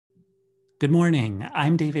Good morning.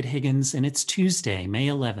 I'm David Higgins, and it's Tuesday, May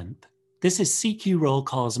 11th. This is CQ Roll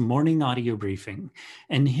Call's morning audio briefing,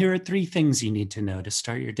 and here are three things you need to know to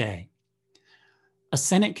start your day. A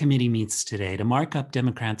Senate committee meets today to mark up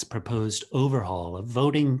Democrats' proposed overhaul of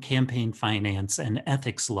voting, campaign finance, and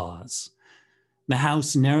ethics laws. The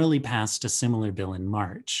House narrowly passed a similar bill in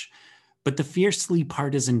March, but the fiercely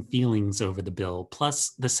partisan feelings over the bill,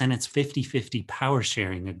 plus the Senate's 50-50 power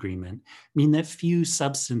sharing agreement, mean that few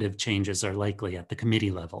substantive changes are likely at the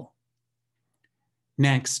committee level.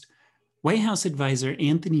 Next, White House advisor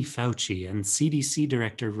Anthony Fauci and CDC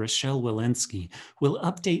Director Rochelle Walensky will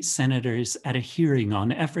update senators at a hearing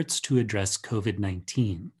on efforts to address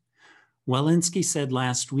COVID-19. Walensky said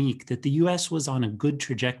last week that the US was on a good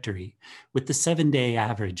trajectory, with the 7-day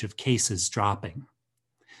average of cases dropping.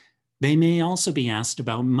 They may also be asked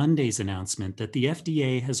about Monday's announcement that the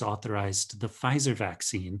FDA has authorized the Pfizer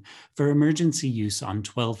vaccine for emergency use on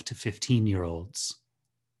 12 to 15-year-olds.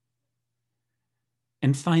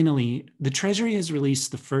 And finally, the Treasury has released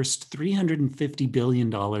the first $350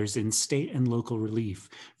 billion in state and local relief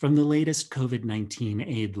from the latest COVID-19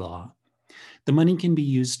 aid law. The money can be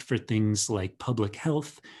used for things like public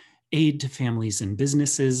health, aid to families and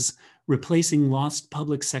businesses, replacing lost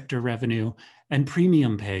public sector revenue, and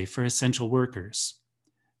premium pay for essential workers.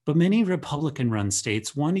 But many Republican-run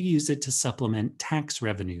states want to use it to supplement tax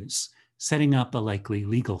revenues, setting up a likely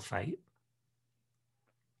legal fight.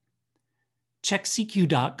 Check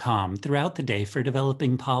CQ.com throughout the day for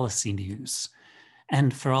developing policy news.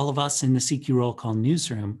 And for all of us in the CQ Roll Call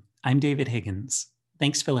newsroom, I'm David Higgins.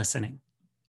 Thanks for listening.